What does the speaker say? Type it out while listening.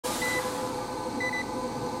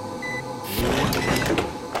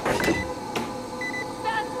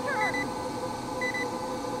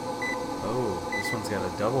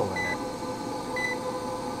double in it.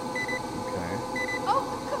 Okay. Oh,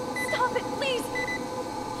 stop it, please!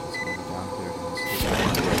 She's gonna go down there to this.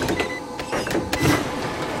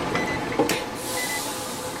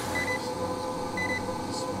 Okay, so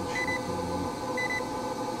this one should be...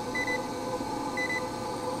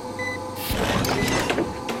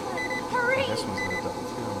 Hurry! This one's gonna double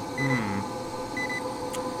too.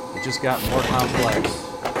 It just got more complex.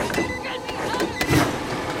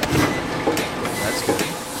 That's good.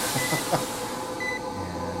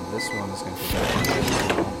 And this one is going to be better as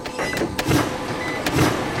well.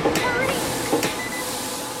 Hurry!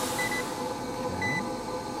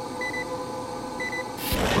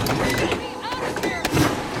 Get me out of here!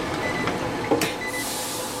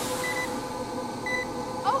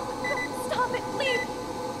 Oh, stop it, please!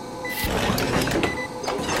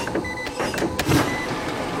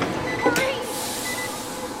 Hurry!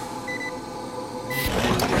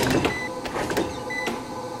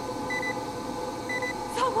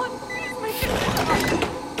 Someone, please make it stop!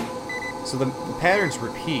 So the patterns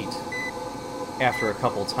repeat after a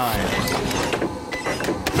couple times.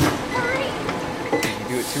 Hurry! If you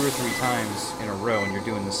do it 2 or 3 times in a row and you're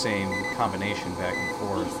doing the same combination back and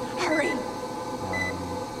forth. Hurry!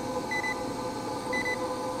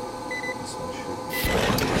 This one should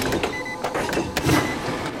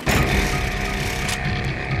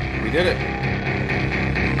be... We did it!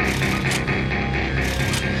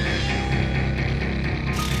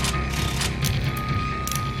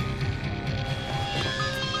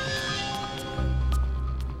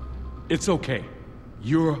 It's okay.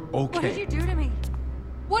 You're okay. What did you do to me?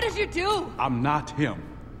 What did you do? I'm not him.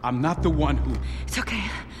 I'm not the one who... It's okay.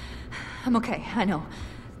 I'm okay, I know.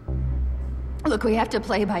 Look, we have to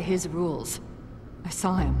play by his rules. I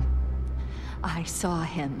saw him. I saw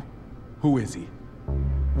him. Who is he?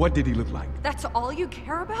 What did he look like? That's all you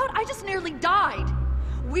care about? I just nearly died.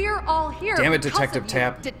 We're all here. Damn it, because Detective of you,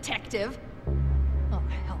 Tap. Detective. Oh,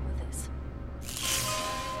 hell with this.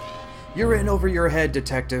 You're in over your head,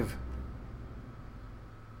 Detective.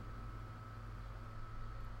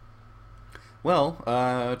 Well,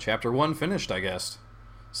 chapter 1 finished, I guess.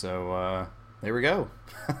 So, there we go.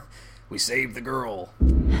 We saved the girl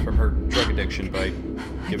from her drug addiction by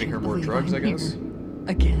giving her more drugs, I guess.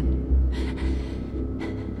 Again.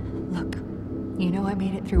 Look, you know I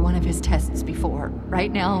made it through one of his tests before.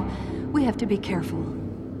 Right now, we have to be careful.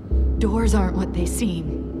 Doors aren't what they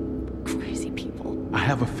seem. Crazy people. I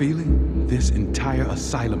have a feeling this entire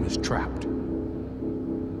asylum is trapped.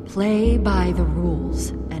 Play by the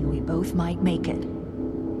rules, and we both might make it.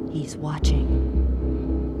 He's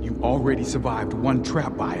watching. You already survived one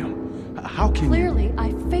trap by him. How can Clearly,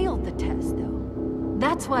 I failed the test, though.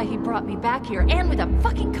 That's why he brought me back here, and with a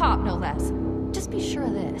fucking cop, no less. Just be sure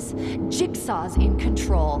of this. Jigsaw's in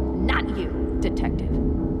control, not you, Detective.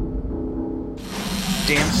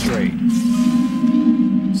 Damn straight.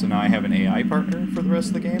 So now I have an AI partner for the rest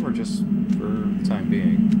of the game, or just for the time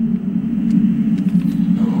being?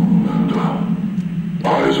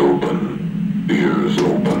 Eyes open, ears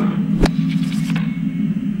open.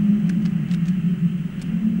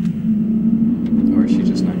 Or is she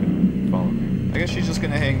just not going to follow me? I guess she's just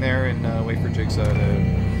going to hang there and wait for Jigsaw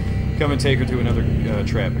to come and take her to another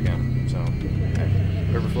trap again. So, okay.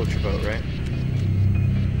 Whatever floats your boat, right?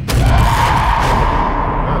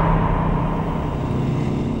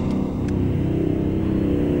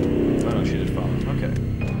 Oh no, she did follow. Okay.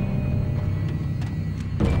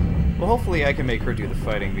 Well, hopefully I can make her do the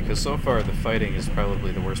fighting, because so far the fighting is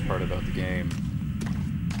probably the worst part about the game.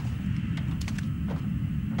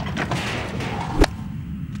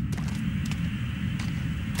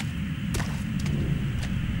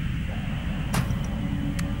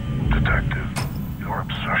 Detective, your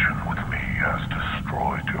obsession with me has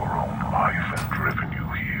destroyed your own life and driven you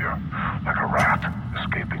here like a rat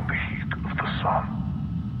escaping the heat of the sun.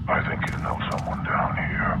 I think you know someone down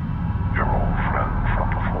here. Your old friend from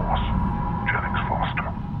the force, Jennings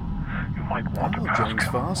Foster. You might want to ask Jennings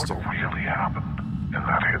him Foster. what really happened in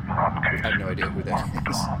that hit-and-run case. I have no idea who that worked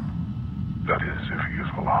is. on. That is, if he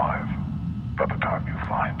is alive. By the time you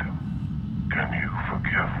find him, can you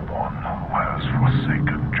forgive one who has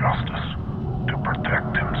forsaken justice to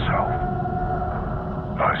protect himself?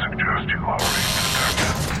 I suggest you hurry,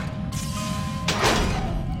 Detective.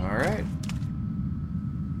 Alright.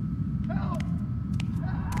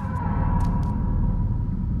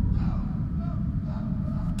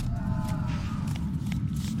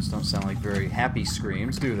 These don't sound like very happy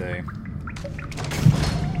screams, do they?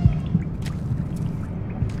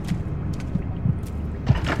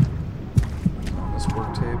 On this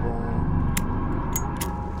work table.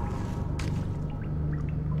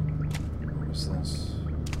 What is this?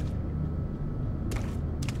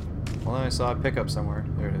 saw a pickup somewhere.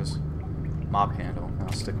 There it is. Mop handle.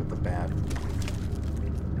 I'll stick with the bat.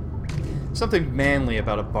 Something manly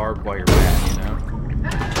about a barbed wire bat, you know?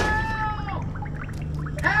 Help!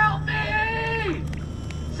 Help me!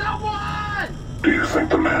 Someone! Do you think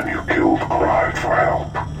the man you killed cried for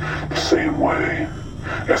help the same way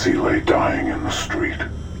as he lay dying in the street?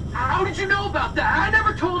 How did you know about that? I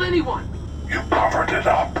never told anyone. You covered it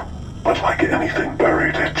up, but like anything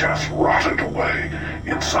buried, it just rotted away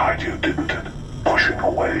inside you, didn't it? Pushing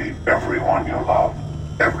away everyone you love,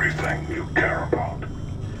 everything you care about.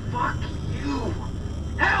 Fuck you!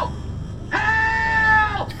 Help!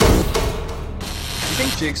 Help! Do you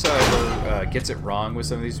think Jigsaw ever gets it wrong with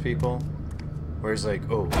some of these people? Where he's like,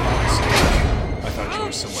 oh, I thought you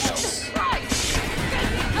were someone else.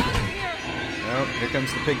 Oh, here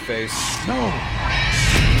comes the pig face. No!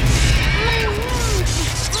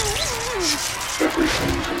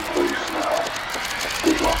 Everything's in place now.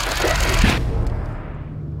 Good luck, Detective.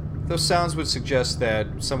 Those sounds would suggest that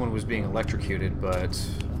someone was being electrocuted, but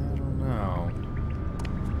I don't know.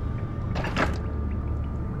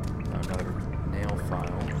 Another nail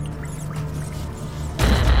file.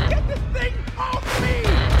 Get this thing off me!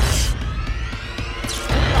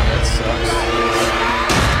 That sucks.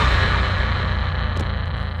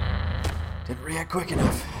 Didn't react quick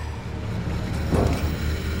enough.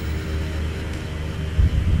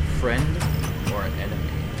 Friend or an enemy?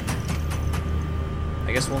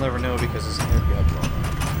 I guess we'll never know because his head got blown off.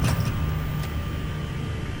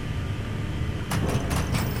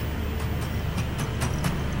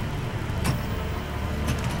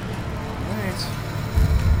 Alright.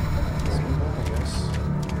 Let's move on, I guess.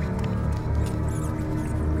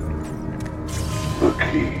 The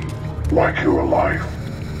key, like your life,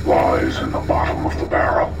 lies in the bottom of the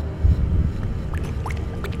barrel.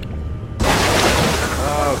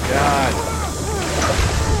 Oh, God.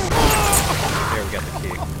 There, we got the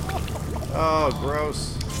key. Oh, gross.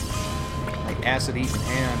 Like acid-eating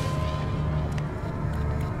hand.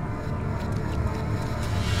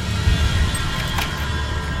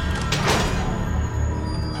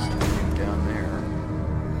 Something down there.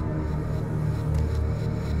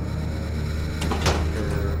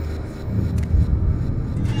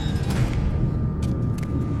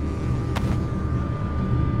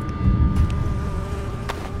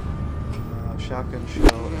 Shotgun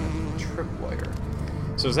shell and tripwire.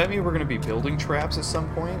 So does that mean we're going to be building traps at some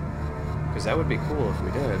point? Because that would be cool if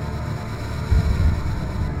we did.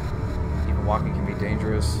 Even walking can be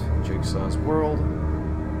dangerous in Jigsaw's world.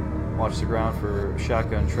 Watch the ground for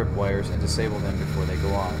shotgun tripwires and disable them before they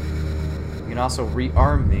go off. You can also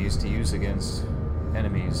rearm these to use against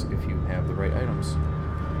enemies if you have the right items.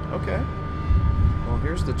 Okay. Well,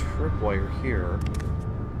 here's the tripwire here.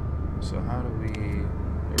 So how do we...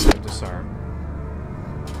 There we go, disarm.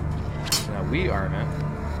 So now we arm it.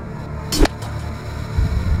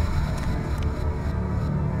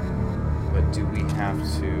 But do we have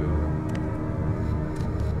to...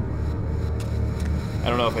 I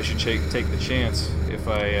don't know if I should take the chance. If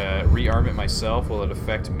I rearm it myself, will it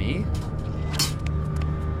affect me?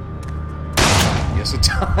 Yes, it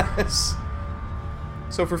does.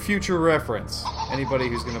 So for future reference, anybody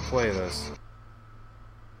who's going to play this,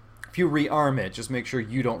 if you rearm it, just make sure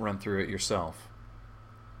you don't run through it yourself.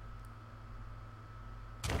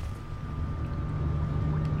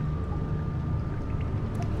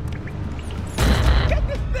 Get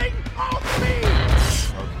this thing off me!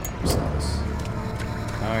 Okay, what's this?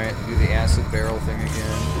 Alright, do the acid barrel thing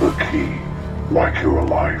again. The key, like your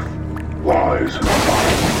life, lies in the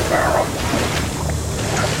bottom of the barrel.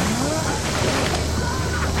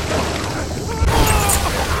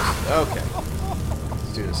 Okay.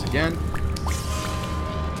 Let's do this again.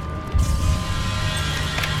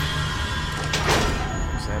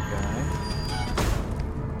 There's that guy.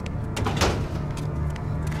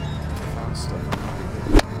 Found stuff.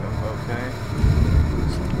 Okay.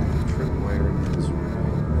 Tripwire is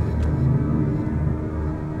right there.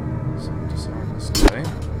 So disarm this guy.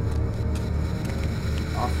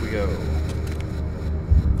 Off we go.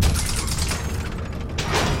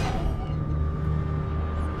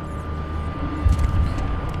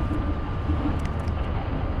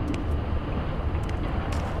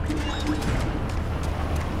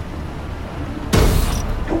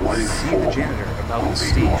 See the janitor about the Will be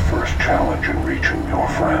steam. your first challenge in reaching your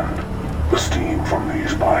friend. The steam from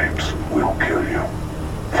these pipes will kill you.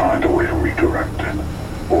 Find a way to redirect it,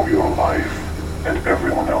 or your life and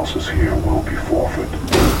everyone else's here will be forfeit.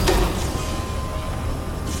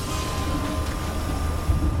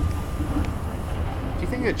 Do you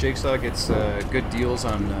think that Jigsaw gets good deals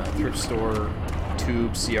on thrift store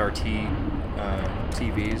tube CRT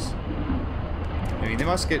TVs? I mean, they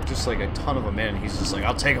must get just like a ton of them in, and he's just like,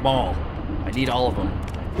 I'll take them all. I need all of them.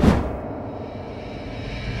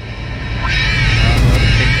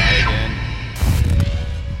 Another big guy again.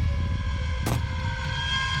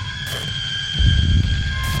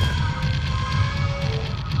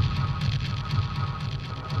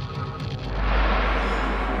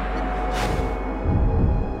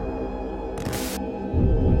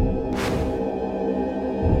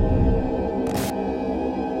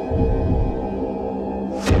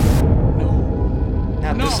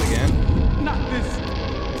 Not this again. Not this!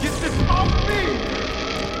 Get this off me!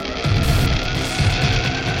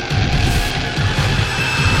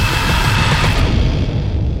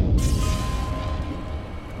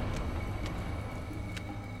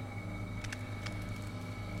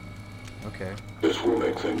 Okay. This will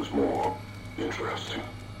make things more interesting.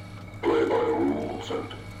 Play by the rules and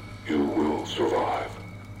you will survive.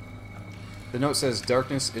 The note says,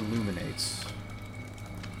 darkness illuminates.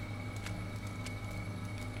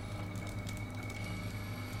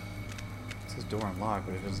 It says door unlocked,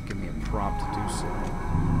 but it doesn't give me a prompt to do so.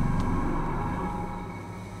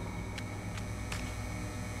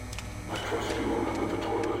 I trust you won't put the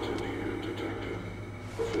toilet in here, Detective.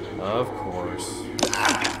 A fitting Of job for course. you.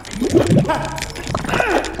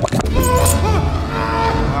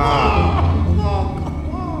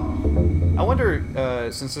 I wonder,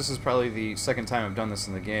 since this is probably the second time I've done this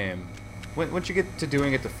in the game, once you get to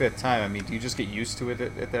doing it the 5th time, I mean, do you just get used to it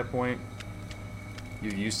at that point?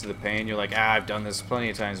 You're used to the pain, you're like, I've done this plenty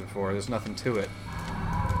of times before, there's nothing to it.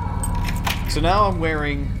 So now I'm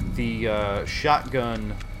wearing the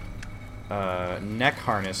shotgun neck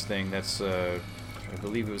harness thing that's, I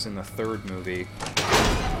believe it was in the 3rd movie,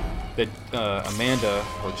 that Amanda,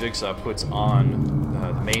 or Jigsaw, puts on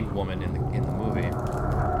the main woman in the movie.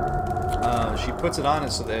 She puts it on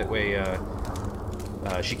it so that way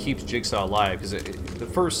she keeps Jigsaw alive, because the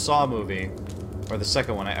first Saw movie, or the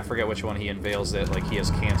second one, I forget which one, he unveils that like he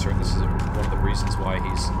has cancer, and this is one of the reasons why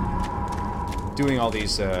he's doing all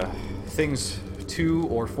these things to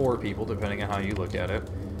or for people, depending on how you look at it.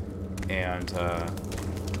 And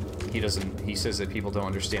he says that people don't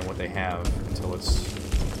understand what they have until it's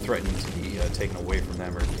threatened to be taken away from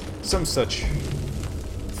them, or some such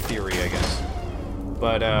theory, I guess.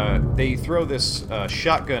 But they throw this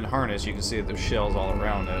shotgun harness. You can see that there's shells all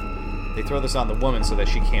around it. They throw this on the woman so that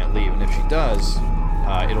she can't leave, and if she does,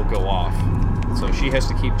 it'll go off. So she has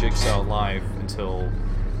to keep Jigsaw alive until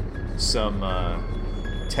some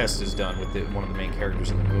test is done with one of the main characters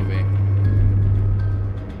in the movie.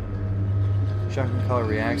 Shotgun collar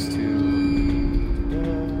reacts to...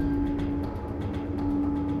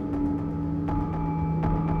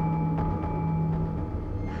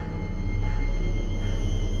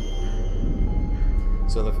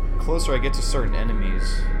 So the closer I get to certain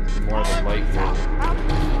enemies, the more the light will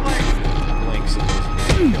blinks and goes to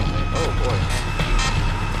kill me. Oh boy.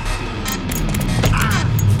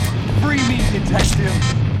 Free me, detective!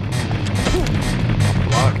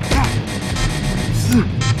 Block.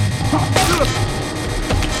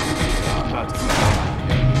 I'm about to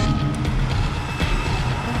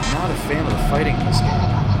I'm not a fan of the fighting in this game.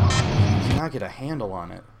 I cannot get a handle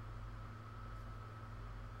on it.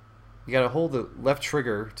 You gotta hold the left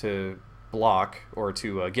trigger to block, or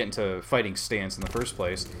to get into fighting stance in the first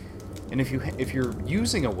place. And if you're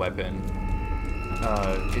using a weapon,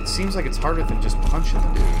 it seems like it's harder than just punching the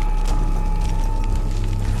dude.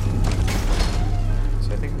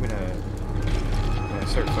 So I think I'm gonna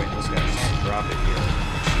start fighting this guy. Just drop it here.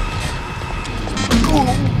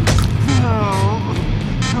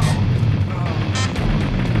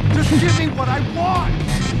 Just give me what I want!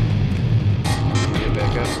 Get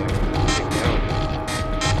back up so I can take it out.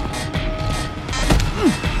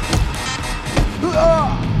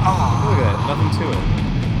 Look at that, nothing to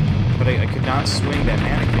it. But I could not swing that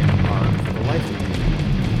mannequin arm for the life of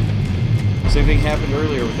me. Same thing happened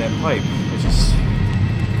earlier with that pipe. It just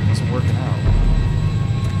wasn't working out.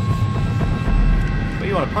 But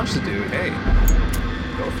you want to punch the dude, hey,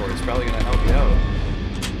 go for it. It's probably going to help you out.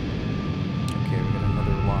 Okay, we got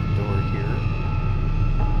another locked door here.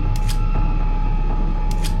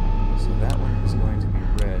 So that one is going to be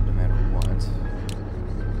red no matter what.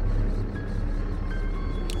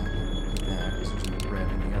 That, because there's no red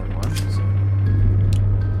in the other one. So.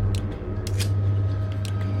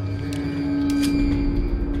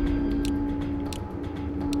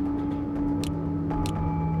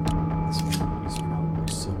 This one is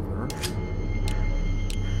probably silver.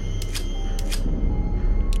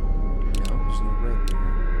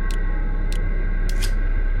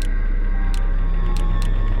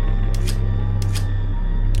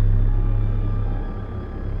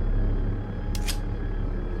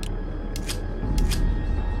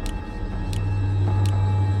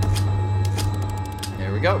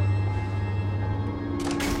 we go.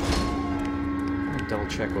 I'm gonna double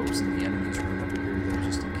check what was in the enemy's room over here, though,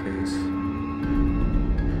 just in case.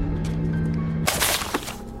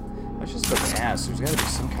 I was just about to ask, there's gotta be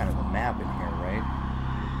some kind of a map in here, right?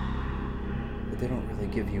 But they don't really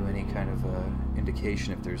give you any kind of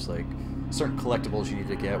indication if there's like certain collectibles you need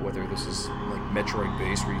to get, whether this is like Metroid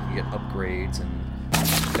based where you can get upgrades and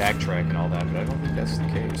backtrack and all that, but I don't think that's the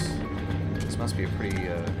case. This must be a pretty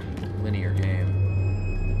linear game.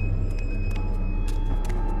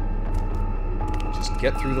 Just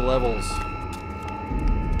get through the levels.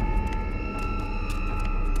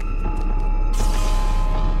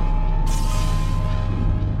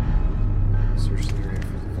 Search the area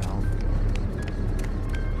for the valve.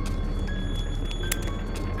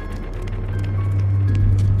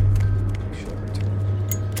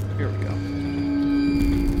 Here we go.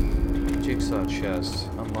 Jigsaw chest.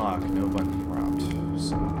 Unlock. No button prompt.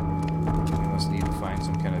 So we must need to find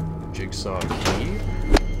some kind of jigsaw key.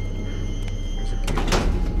 There's a key.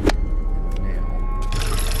 Nail.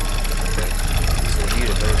 Okay. So we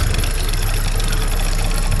needed those things.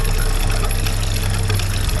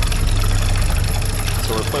 So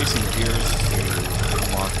we're placing gears to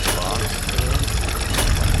unlock the box.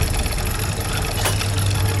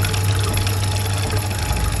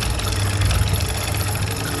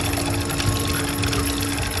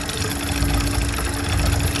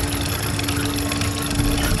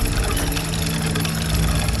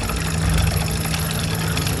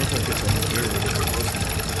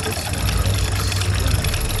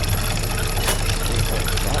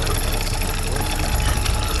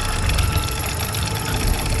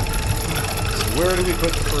 Where do we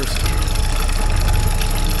put the first gear?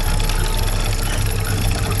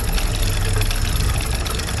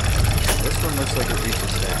 This one looks like it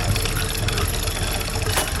reaches that.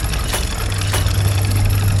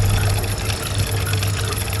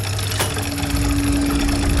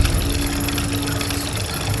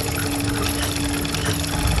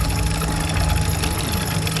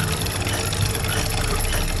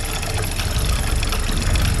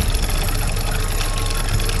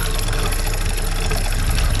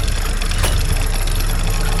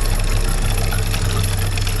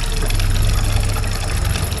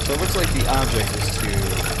 So it looks like the object is to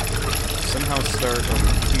somehow start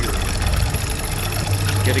over here,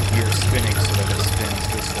 get a gear spinning so that it spins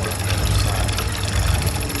this way on the other side.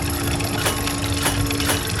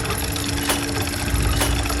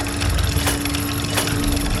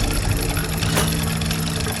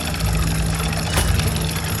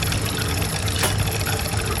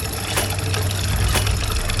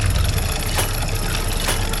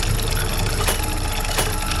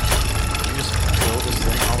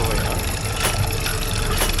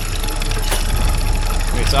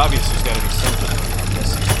 It's obvious there's got to be something I'm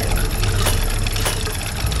missing here.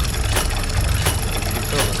 You can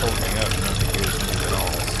fill this whole thing up and not the gears move at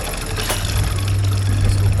all, so I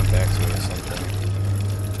guess we'll come back to it at some point.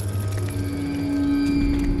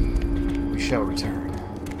 We shall return.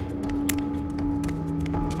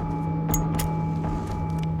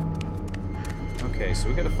 Okay, so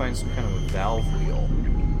we got to find some kind of a valve wheel.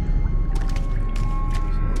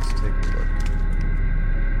 So let's take a look.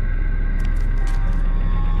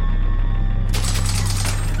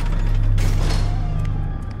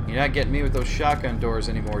 You're not getting me with those shotgun doors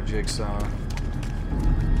anymore, Jigsaw.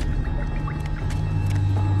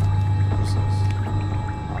 What's this?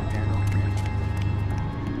 Panel.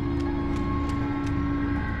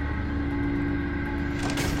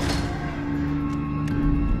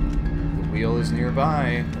 The wheel is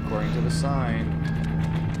nearby, according to the sign.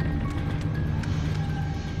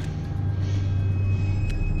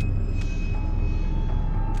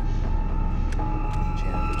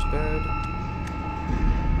 Janitor's bed.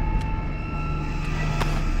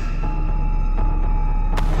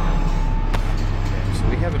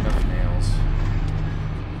 Have enough nails.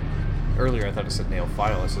 Earlier I thought it said nail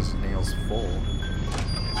file. It says nails full.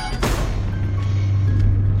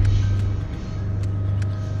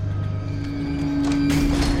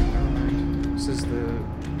 It says the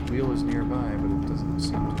wheel is nearby, but it doesn't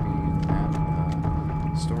seem to be in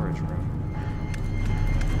that storage room.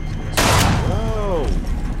 Whoa!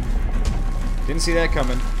 Didn't see that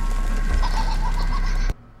coming.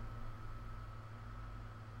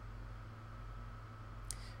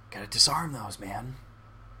 Gotta disarm those, man.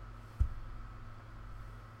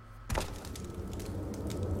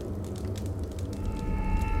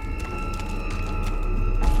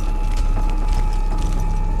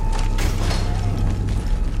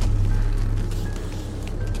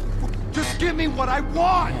 Just give me what I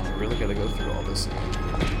want! Man, I really gotta go through all this again.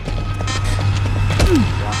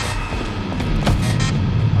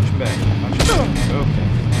 back. Punch him back. Okay.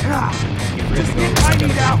 Just get I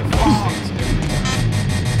need out.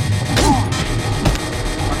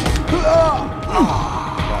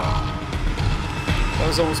 That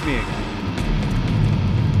was almost me again.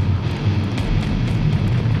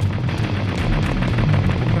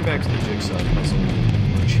 Come back to the jigsaw puzzle,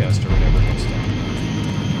 or chest, or whatever next time.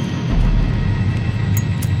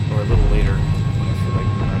 Or a little later, when I feel like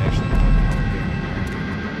we're not actually going to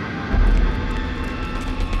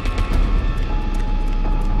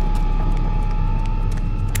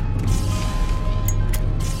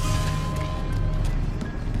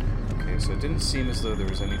Okay, so it didn't seem as though there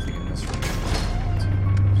was anything in this room.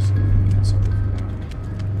 Just that's over for now.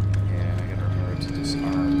 And I gotta remember to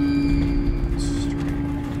disarm this string.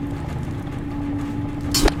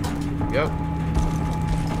 Yep.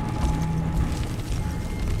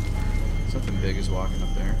 Something big is walking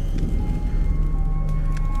up there.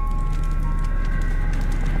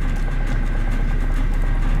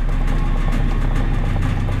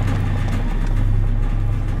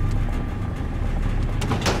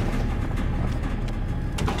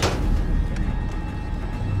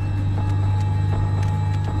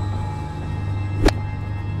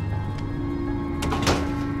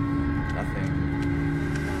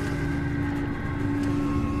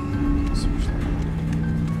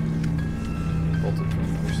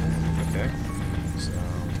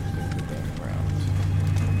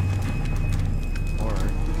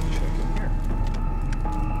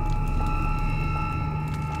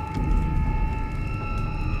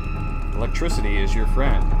 Electricity is your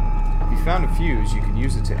friend. If you found a fuse, you can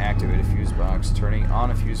use it to activate a fuse box. Turning on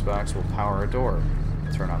a fuse box will power a door,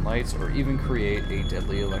 turn on lights, or even create a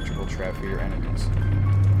deadly electrical trap for your enemies.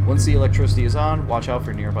 Once the electricity is on, watch out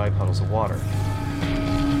for nearby puddles of water.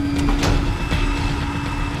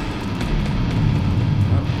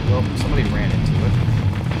 Oh, well, somebody ran into it.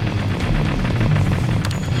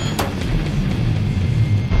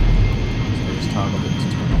 So I just toggled it to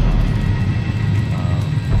turn it on.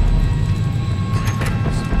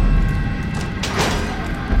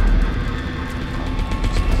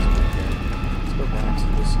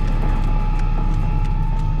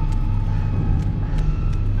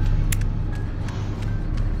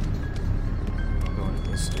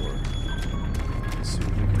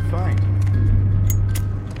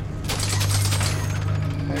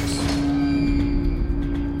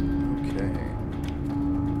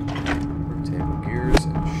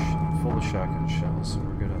 Shotgun shells, so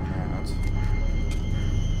we're good on that. And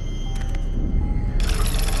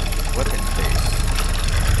weapon base.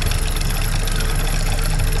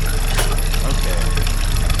 Okay.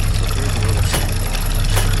 So here's a little sample.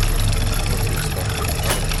 What to expect.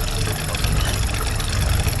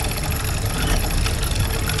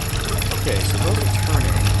 Okay, so those are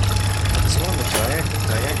turning. This one, the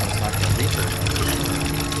diagonal is not going to reach her.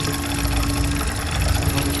 How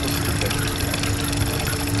am I supposed to protect her?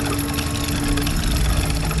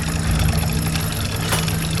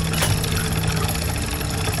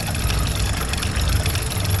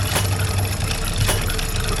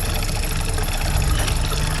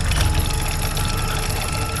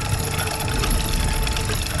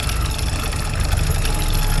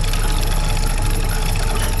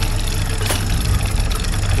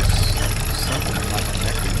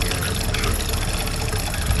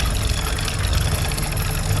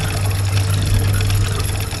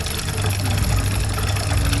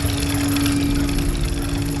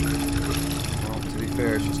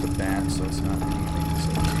 It's just a bat, so it's not anything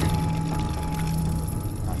so too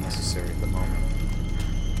unnecessary at the moment.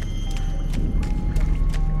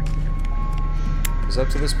 Because up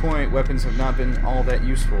to this point, weapons have not been all that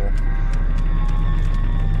useful.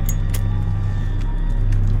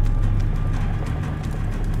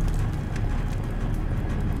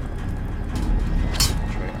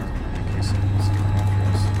 Try armor in case someone's coming after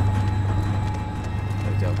us. I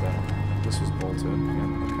doubt that. This was bolted.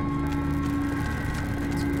 Yeah, okay.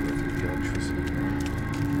 Electricity here.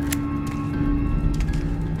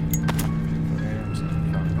 Items,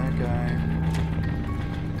 found that guy.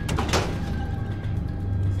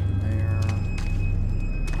 There.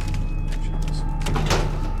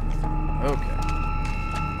 Okay.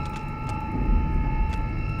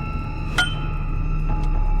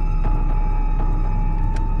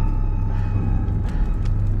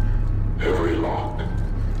 Every lock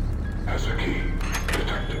has a key,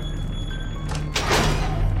 Detective.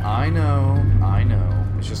 I know.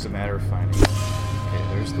 It's just a matter of finding it. Okay,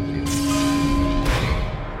 there's the wheel.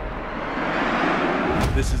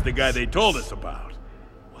 This is the guy they told us about.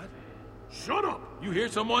 What? Shut up! You hear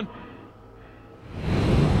someone?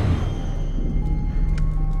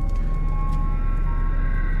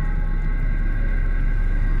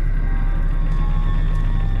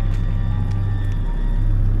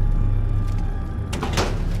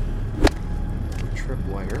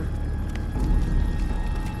 tripwire.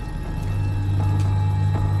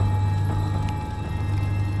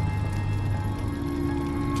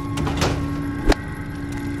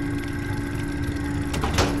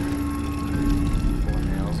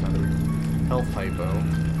 Health hypo,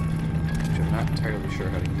 which I'm not entirely sure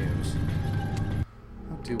how to use.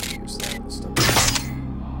 How do we use that stuff?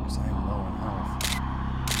 Because I am low on health.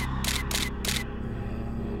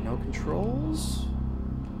 No controls?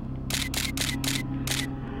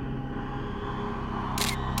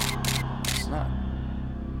 It's not.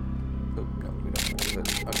 Oh, no, we don't want to do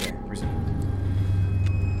it. Okay, resume.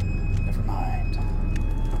 Never mind.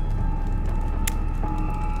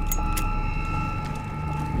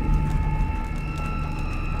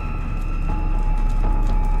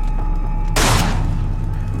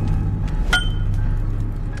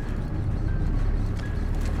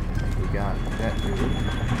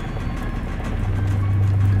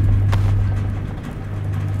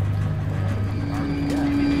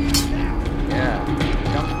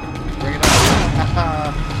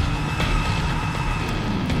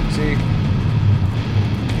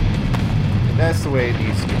 That's the way it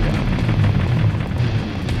needs to be done.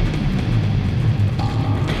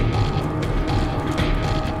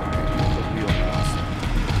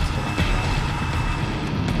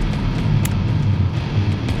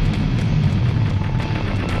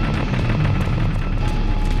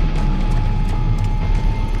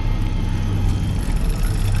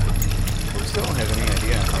 We still don't have any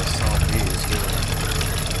idea how to solve these, do we?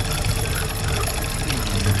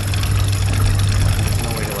 There's no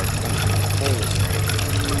way to, like, holes.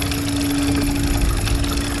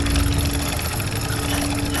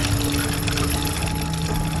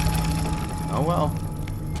 Oh well.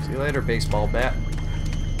 See you later, baseball bat.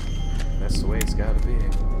 That's the way it's gotta be.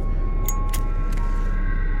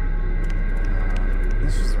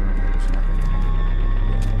 This was the room where there's nothing.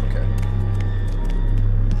 Yeah, okay.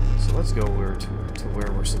 So let's go to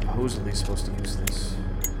where we're supposedly supposed to use this.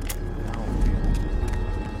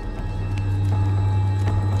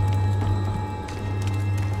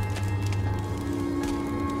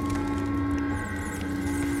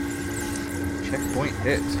 Checkpoint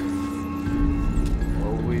hit.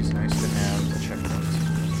 Always nice to have a checkpoint.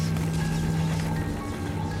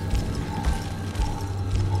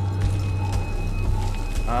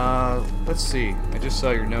 Let's see. I just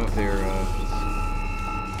saw your note there,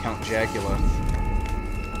 Count Jagula.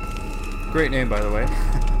 Great name, by the way.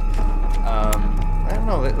 I don't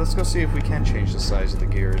know. Let's go see if we can change the size of the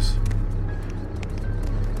gears.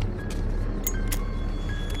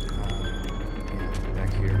 Yeah,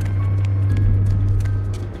 back here.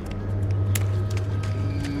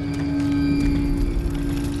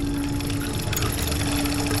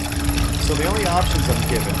 So the only options I'm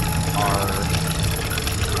given are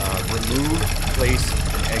remove, place,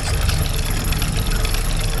 and exit.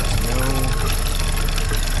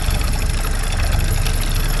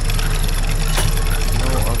 There's no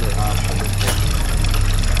other option.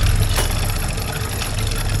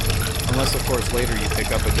 Unless, of course, later you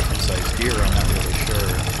pick up a different size gear, I'm not really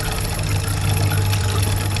sure.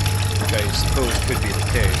 Which I suppose could be the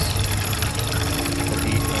case.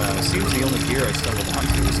 Seems the only gear I stumbled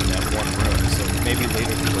onto is in that one room, so maybe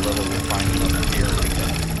later through the level we'll find another gear and we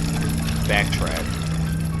can backtrack.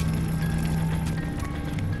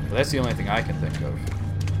 But that's the only thing I can think of.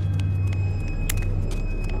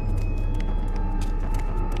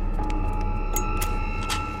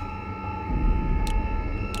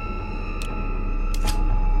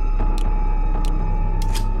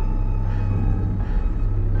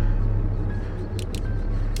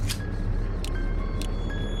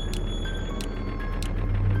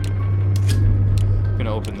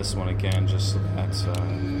 Open this one again just so that I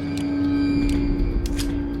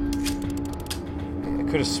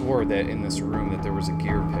could have swore that in this room that there was a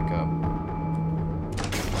gear pickup.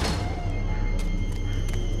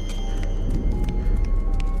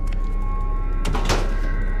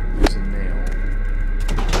 There's a nail.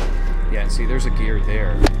 Yeah, see, there's a gear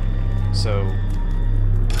there. So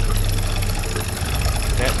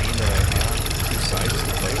does that mean that I have two sides to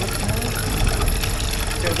play with now?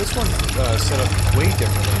 Yeah, this one's set up way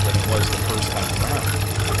differently than it was the first time around.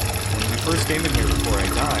 When we first came in here before I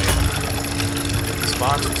died, this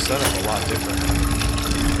box was set up a lot differently.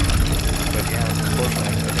 But yeah,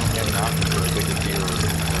 unfortunately, I don't have an option for a bigger gear or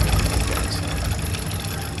anything like that, so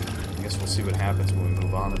I guess we'll see what happens when we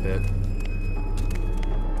move on a bit.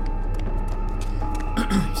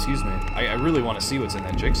 Excuse me. I really want to see what's in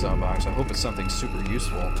that jigsaw box. I hope it's something super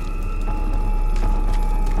useful.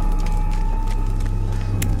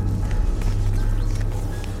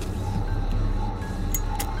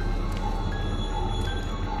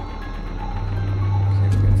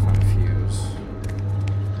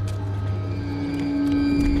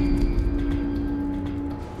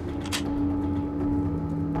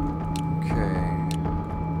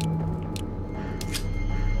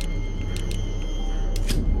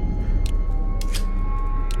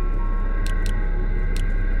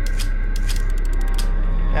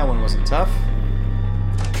 tough.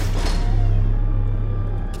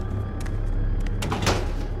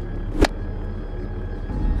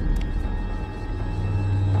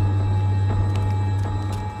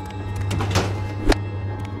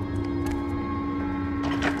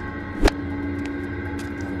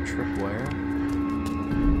 Another tripwire.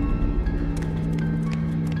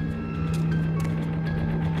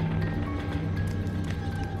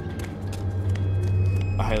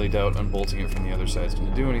 I highly doubt unbolting it from the other side is going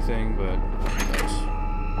to do anything, but who knows.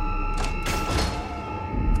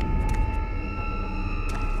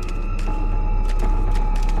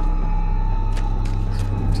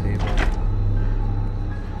 Table.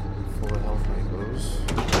 Full of health rainbows.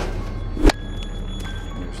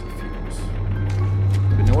 There's the fuse.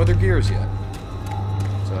 But no other gears yet.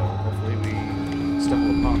 So hopefully we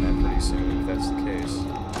stumble upon that pretty soon, if that's the case.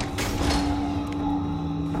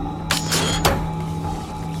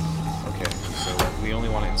 We only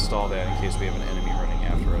want to install that in case we have an enemy running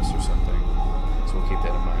after us or something. So we'll keep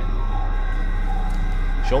that in mind.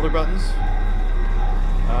 Shoulder buttons?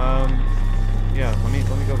 Yeah, let me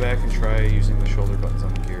go back and try using the shoulder buttons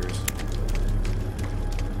on the gears.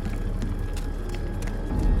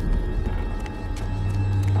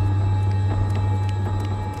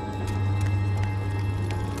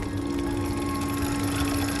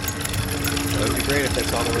 That would be great if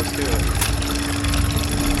that's all there was to it.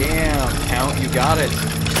 Damn, Count, you got it.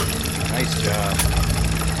 Nice job.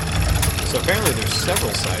 So apparently there's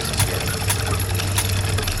several sizes here.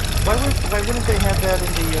 Why wouldn't they have that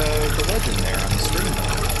in the legend there on the screen,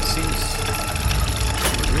 though? It seems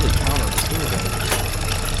really counterintuitive.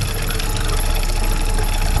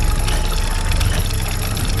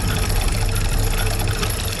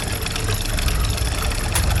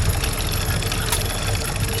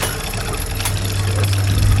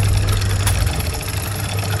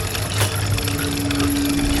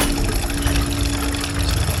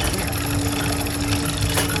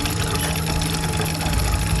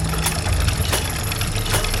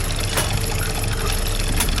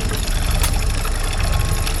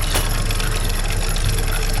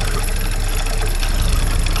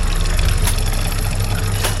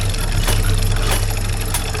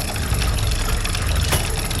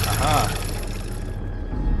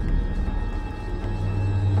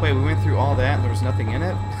 Wait, we went through all that and there was nothing in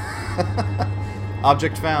it?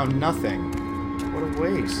 Object found, nothing. What a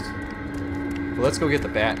waste. Well, let's go get the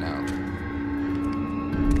bat now.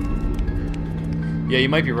 Yeah, you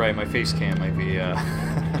might be right. My face cam might be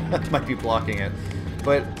might be blocking it.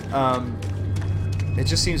 But it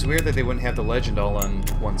just seems weird that they wouldn't have the legend all on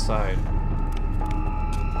one side.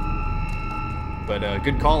 But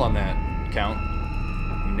good call on that, Count.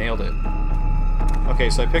 You nailed it. Okay,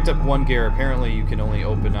 so I picked up one gear. Apparently you can only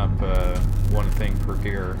open up one thing per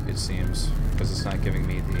gear, it seems, because it's not giving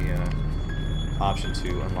me the option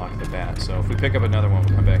to unlock the bat. So if we pick up another one,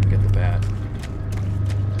 we'll come back and get the bat.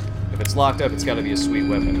 If it's locked up, it's got to be a sweet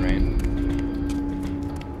weapon, right?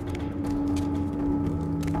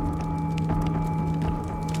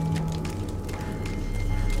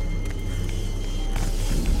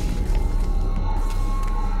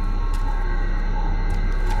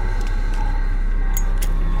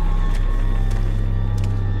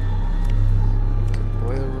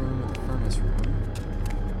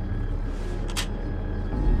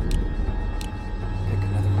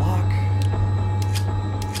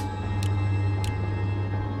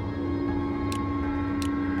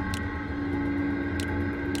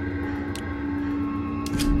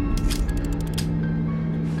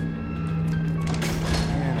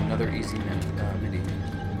 Easy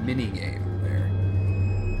mini game there.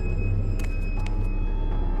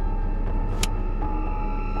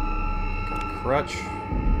 Got a crutch.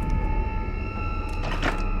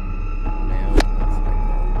 Nail. That's like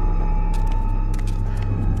that.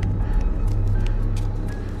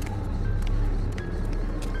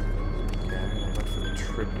 Okay, I'm gonna look for the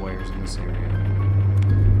tripwires in this area.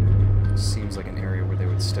 Seems like an area where they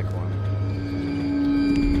would stick one.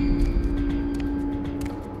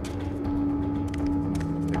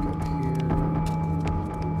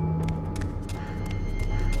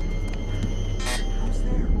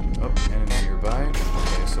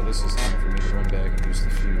 This is time for me to run back and use the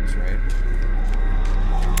fuse, right?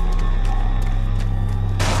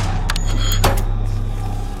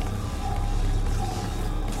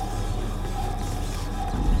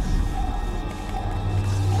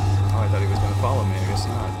 Oh, I thought he was going to follow me. I guess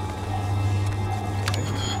not.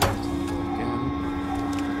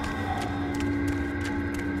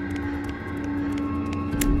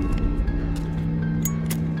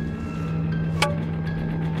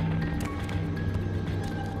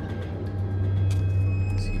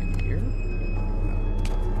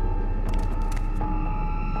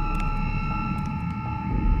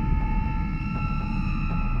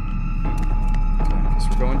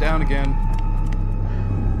 going down again.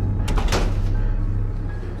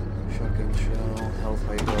 Shotgun shell, health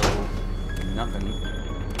hypo, nothing.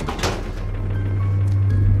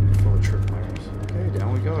 Full of tripwires. Okay,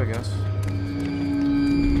 down we go, I guess.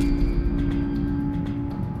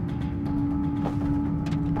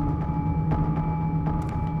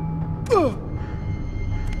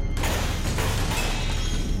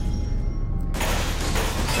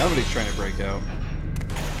 Somebody's trying to break out.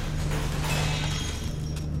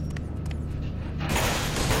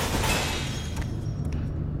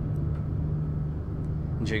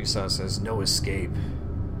 Jigsaw says, no escape.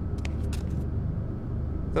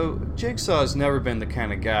 Though Jigsaw's never been the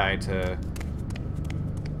kind of guy to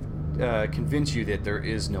convince you that there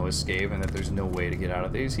is no escape and that there's no way to get out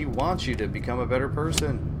of these. He wants you to become a better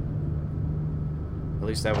person. At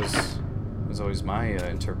least that was always my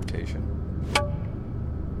interpretation.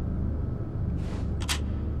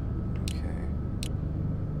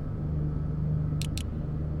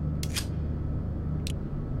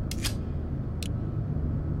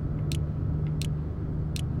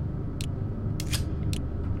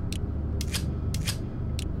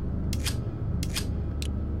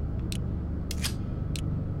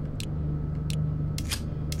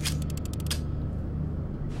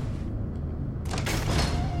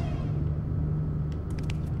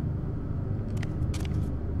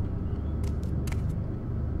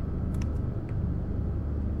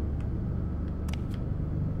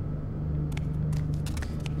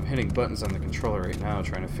 Hitting buttons on the controller right now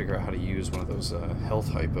trying to figure out how to use one of those health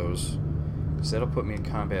hypos, because that'll put me in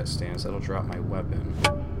combat stance. That'll drop my weapon.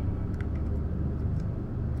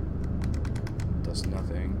 Does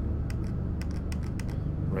nothing.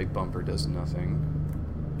 Right bumper does nothing.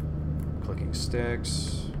 Clicking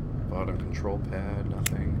sticks. Bottom control pad,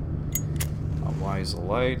 nothing. Y is the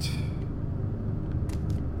light.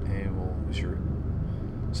 A is your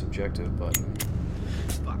subjective button.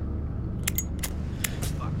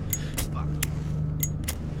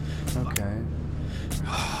 Okay.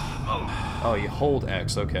 Oh, you hold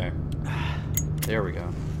X, okay. There we go.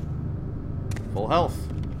 Full health.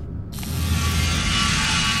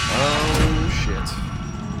 Oh, shit.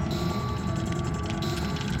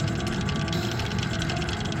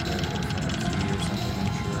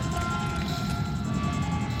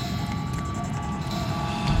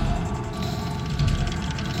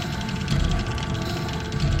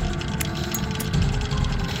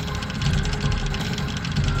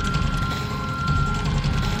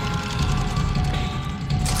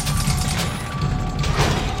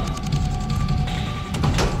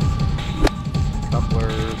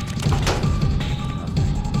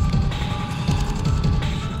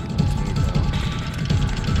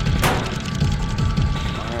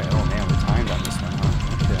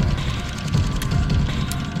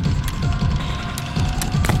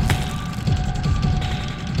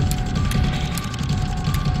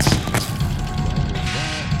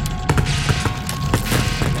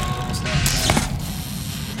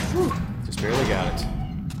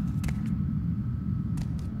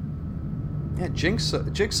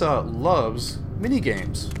 Jigsaw loves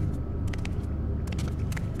minigames.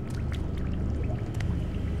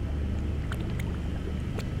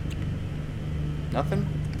 Nothing?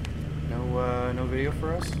 No video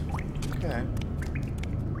for us? Okay. A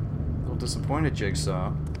little disappointed,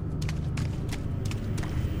 Jigsaw.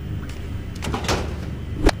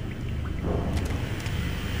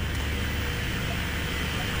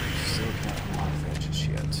 Still can't unlock that just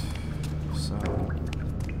yet. So...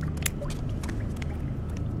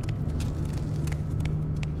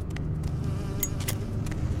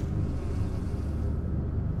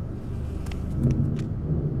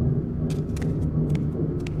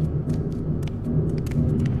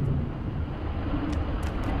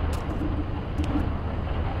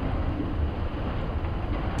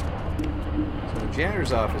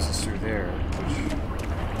 janitor's office is through there, which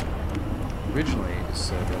originally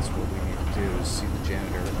said that's what we need to do, is see the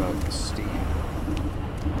janitor about the steam.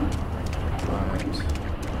 But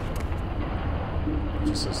it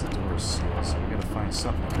just says the door is sealed, so we gotta find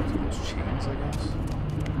something to cut through those chains, I guess.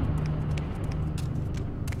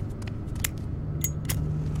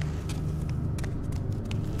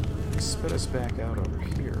 Spit us back out over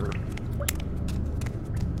here.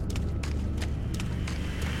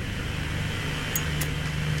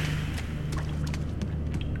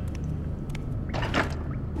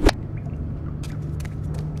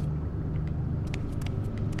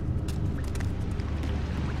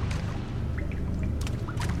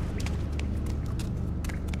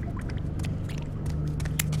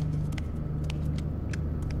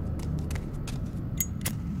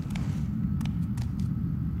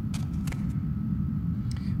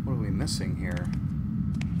 missing here?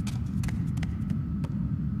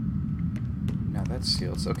 Now that's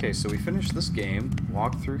sealed. Okay, so we finished this game,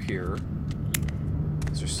 walked through here.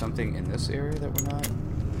 Is there something in this area that we're not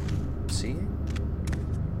seeing?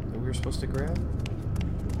 That we were supposed to grab?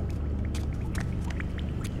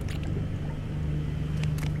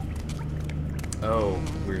 Oh,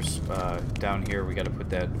 we're down here. We got to put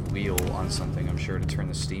that wheel on something, I'm sure, to turn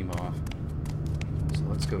the steam off. So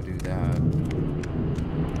let's go do that.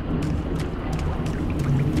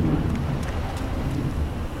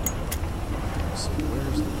 So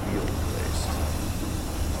where's the wheel placed?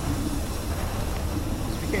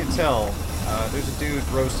 As you can't tell, there's a dude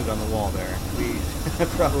roasted on the wall there. We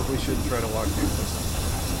probably shouldn't try to walk through this.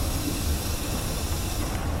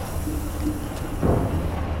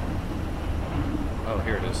 Oh,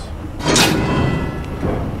 here it is.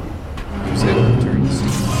 Use it to turn the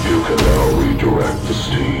steam on. You can now redirect the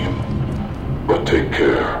steam, but take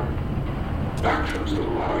care. Actions that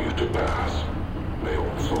allow you to pass may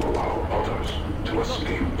also allow others to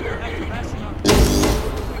escape their cage.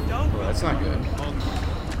 Well, that's not good.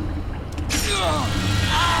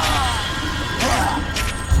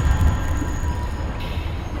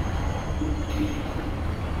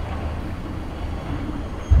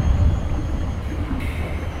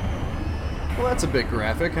 Well, that's a bit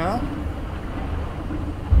graphic, huh?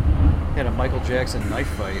 Had a Michael Jackson knife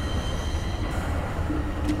fight.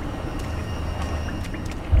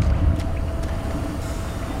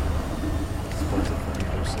 Supposed it from the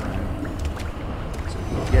other side. So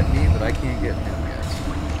he'll get me, but I can't get him yet.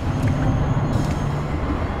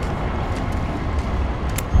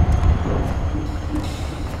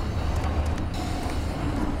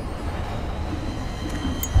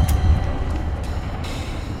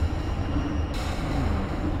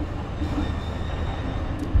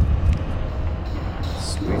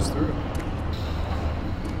 Through.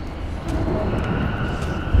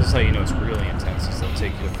 This is how you know it's really intense, is they'll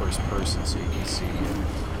take you to first person so you can see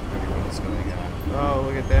everything that's going on. Oh,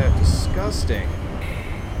 look at that. Disgusting.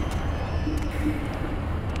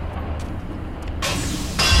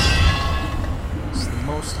 It's the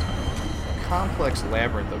most complex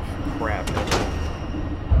labyrinth of crap ever.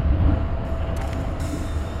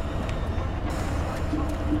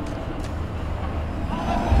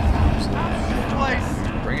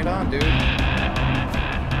 Bring it on, dude.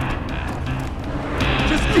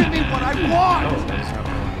 Just give me what I want! Oh, that is not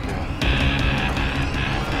what I want to do.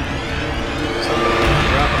 So,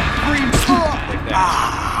 drop it. Green Like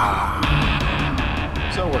that.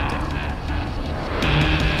 So it worked out.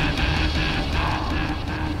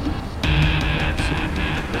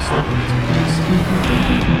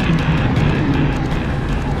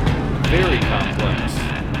 Very complex.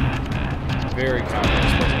 Very complex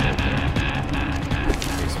puzzle right there.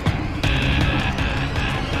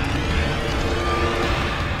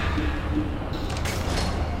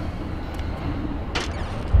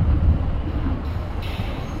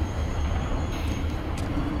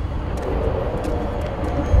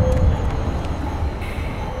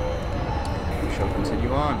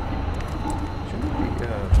 Continue on. Shouldn't there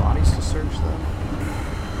be bodies to search though?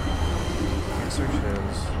 Can't search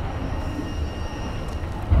those.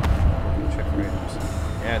 Check for items.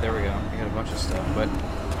 Yeah, there we go. We got a bunch of stuff, but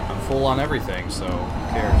I'm full on everything, so who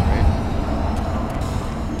cares, right?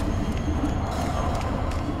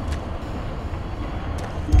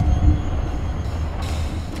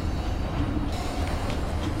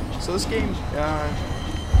 So this game,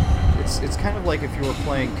 it's kind of like if you were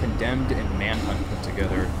playing Condemned and Manhunt put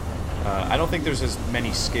together. I don't think there's as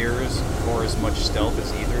many scares or as much stealth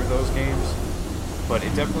as either of those games, but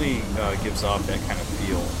it definitely gives off that kind of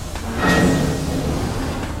feel.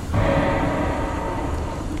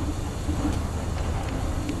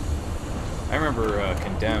 I remember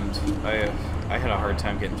Condemned. I had a hard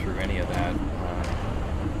time getting through any of that.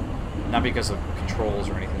 Not because of controls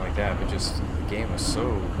or anything like that, but just the game was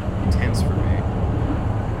so intense for me.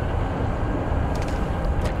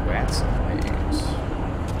 Like rats in legs.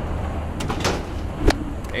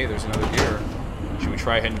 Hey, there's another deer. Should we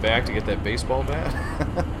try heading back to get that baseball bat?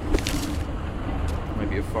 Might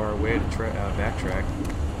be a far way to backtrack.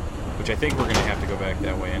 Which I think we're going to have to go back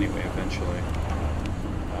that way anyway eventually.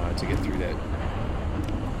 To get through that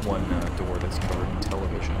one door that's covered in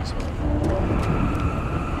television. So.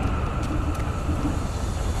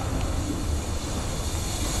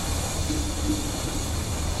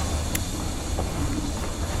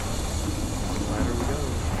 Ladder we go.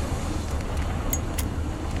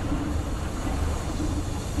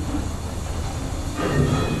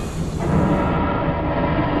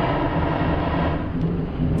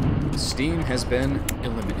 Steam has been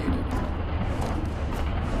eliminated.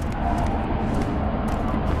 Back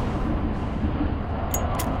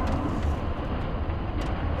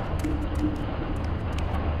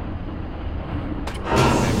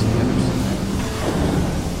to the other side.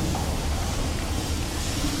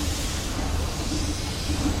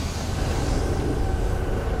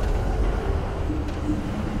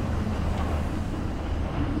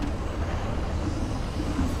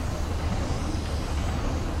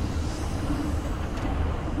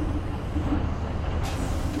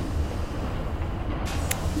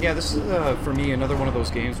 Yeah, this is, for me, another one of those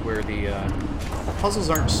games where the puzzles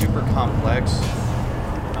aren't super complex,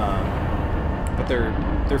 but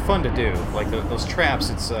they're fun to do. Like, those traps,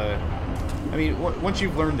 it's, I mean, once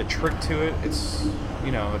you've learned the trick to it, it's,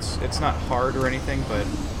 you know, it's not hard or anything, but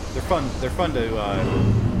they're fun to,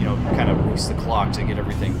 you know, kind of race the clock to get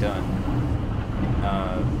everything done.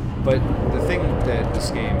 But the thing that this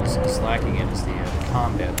game is lacking in is the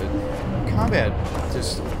combat. The combat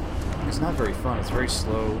just... it's not very fun. It's very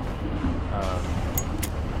slow,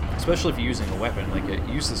 especially if you're using a weapon. Like, it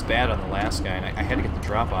used this bad on the last guy, and I had to get the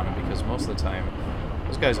drop on him because most of the time,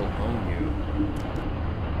 those guys will own you.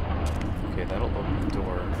 Okay, that'll open the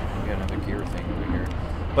door. We got another gear thing over here.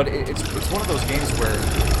 But it's one of those games where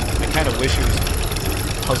I kind of wish it was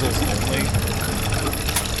puzzles only.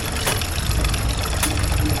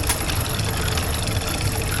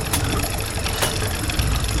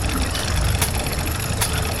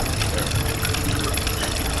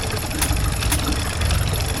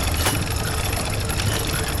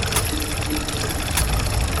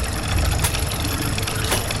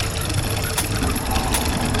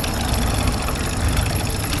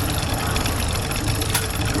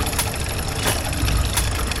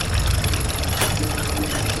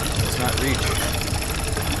 Reach.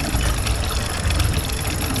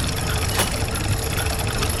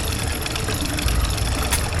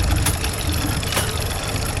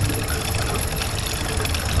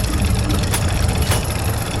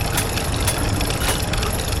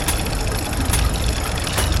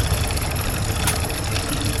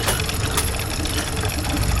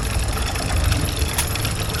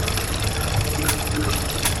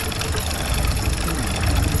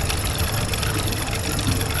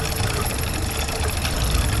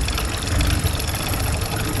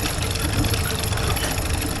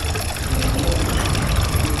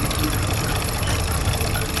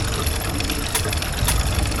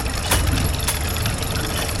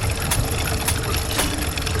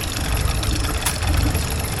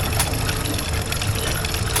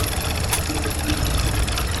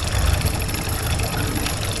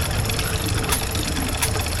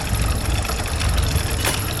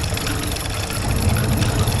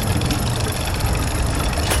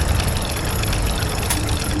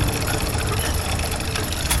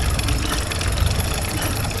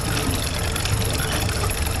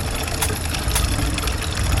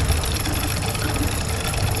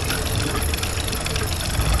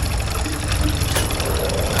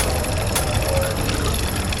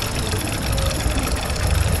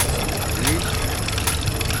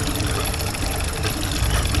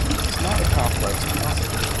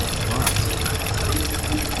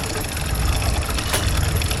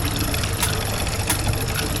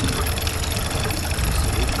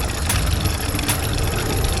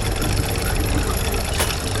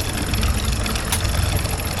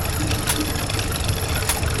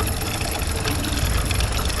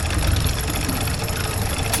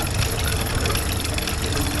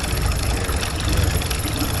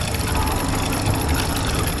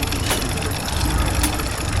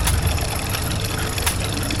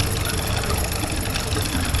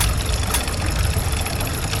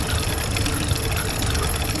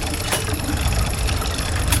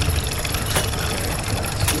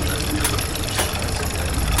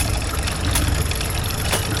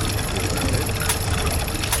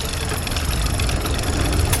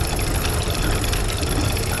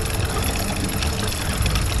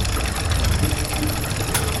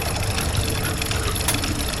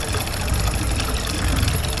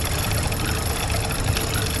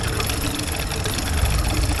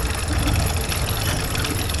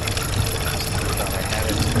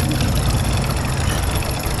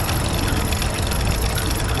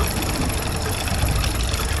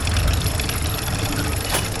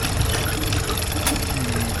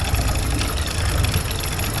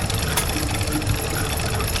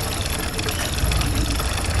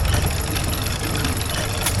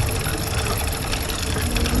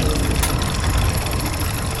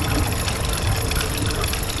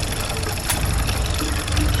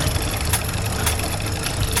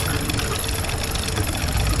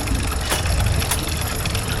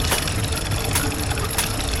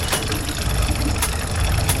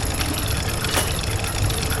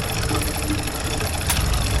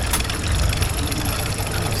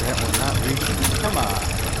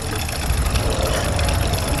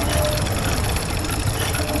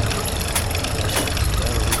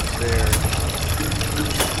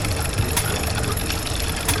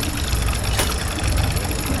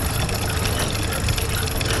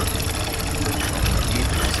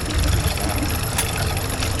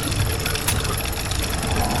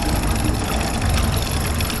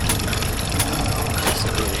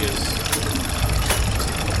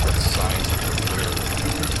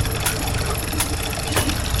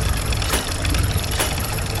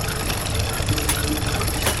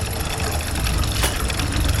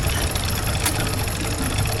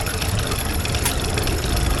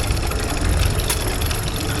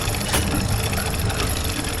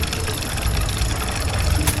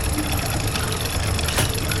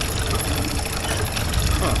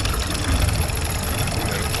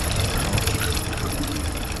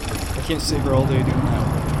 I can't stay here all day doing that.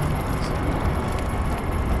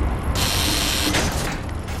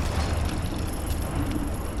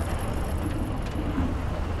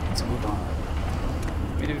 Let's move on.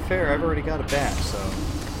 I mean, to be fair, I've already got a bat, so it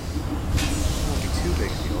won't be too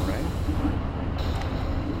big a deal, right?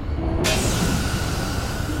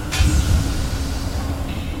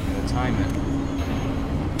 Gotta time it.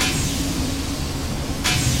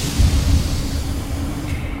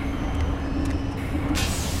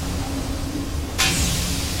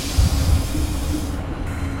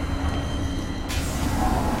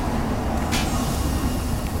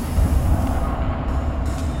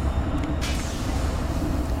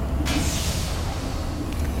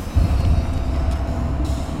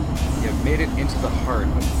 Made it into the heart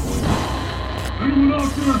of the boiler. Anyone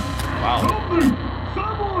out there? Wow. Help me!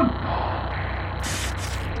 Someone!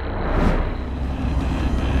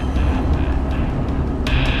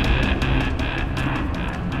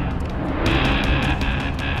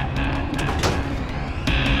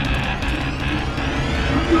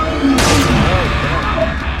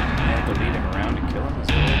 I have to lead him around and kill him? Is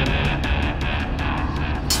that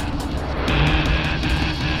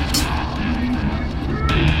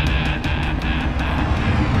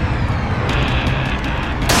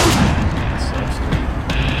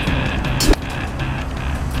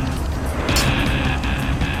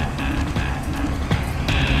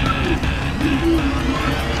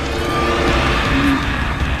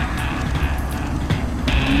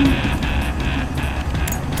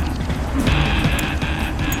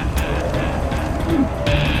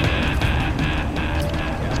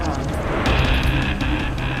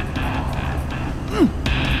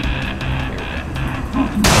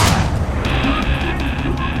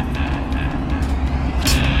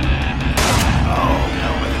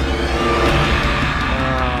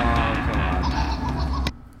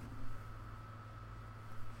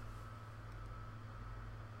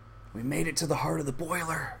We made it to the heart of the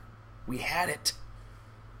boiler. We had it.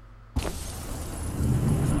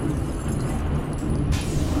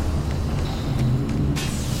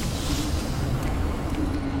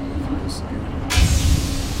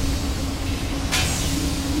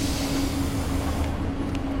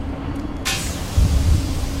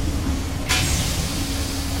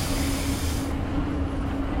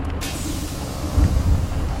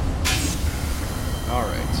 All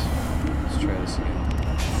right. Let's try this again.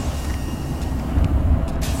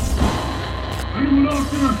 Anyone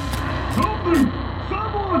out there? Help me!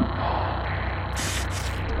 Someone!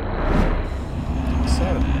 So, I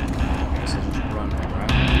guess I'll just run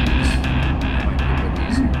around. That might be a bit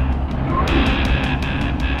easier.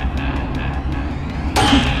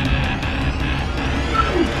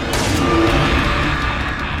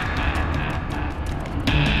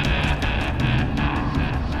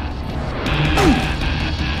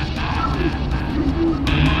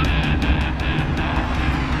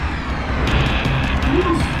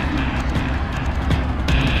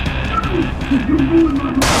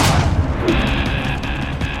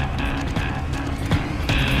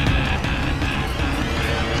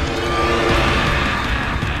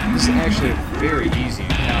 This is actually a very easy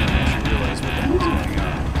encounter once you realize what the hell's going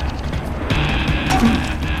on.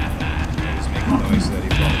 He's making noise that he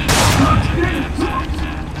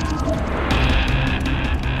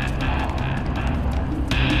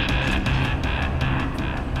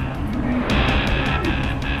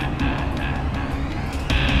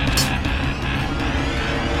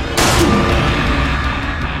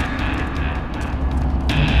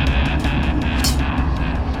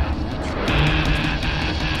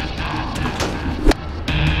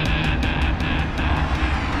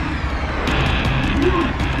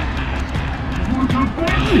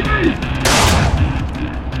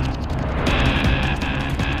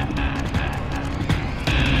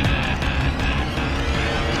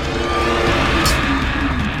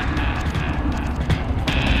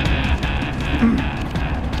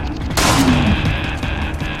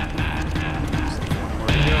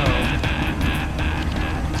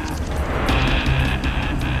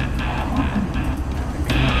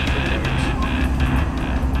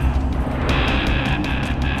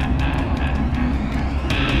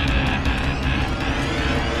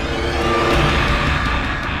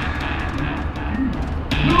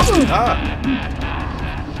Ah!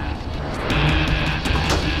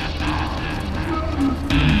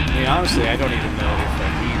 I mean, honestly, I don't even know if I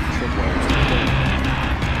need tripwires to kill him.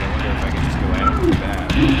 I wonder if I can just go at him with that.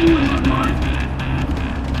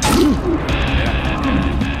 Yeah, okay.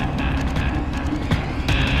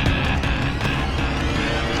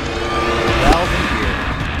 Valve in here.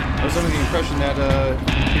 I was under the impression that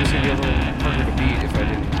he was going to be a little harder to beat if I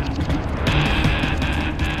didn't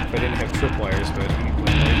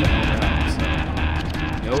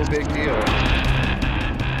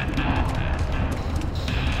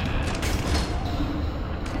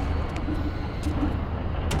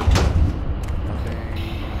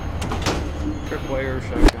fire,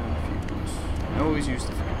 shotgun, fuse. I always use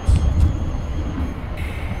the fuse.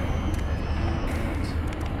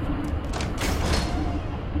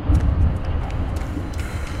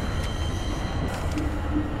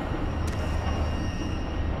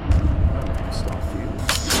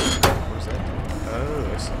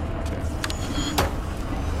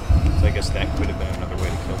 I guess that could have been another way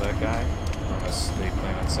to kill that guy, unless they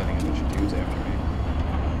plan on sending a bunch of dudes after me.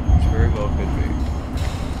 Which very well could be.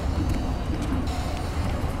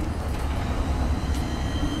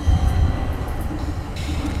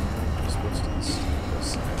 What's this?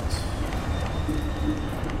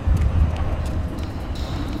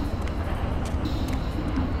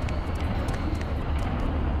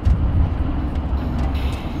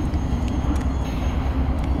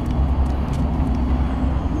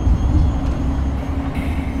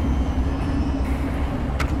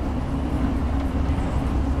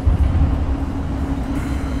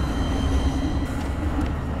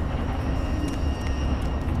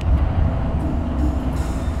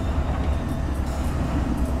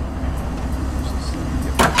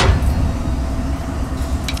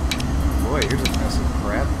 Boy, here's a mess of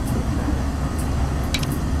crap.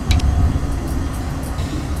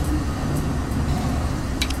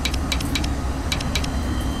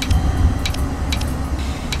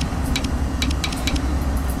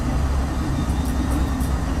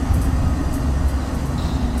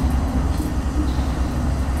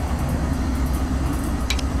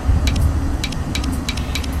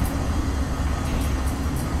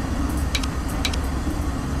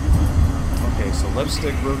 So left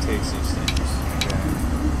stick rotates these things. Okay.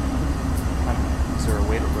 Is there a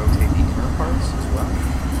way to rotate the inner parts as well?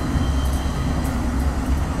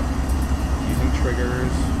 Using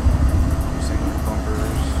triggers, using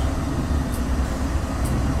bumpers.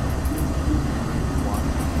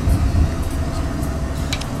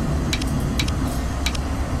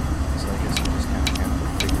 So I guess we just kind of have to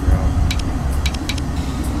figure out.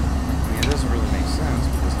 I mean, it doesn't really make sense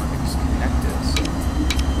because nothing's connected, so.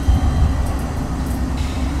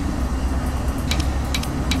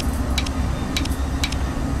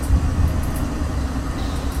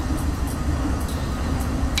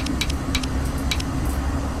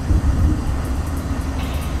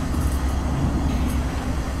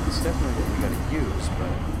 Definitely what we gotta use,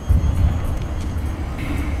 but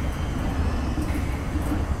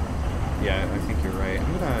yeah, I think you're right.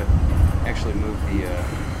 I'm gonna actually move the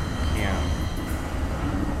cam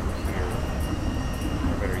over here,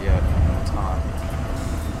 or better yet, on the top,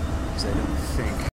 because I don't think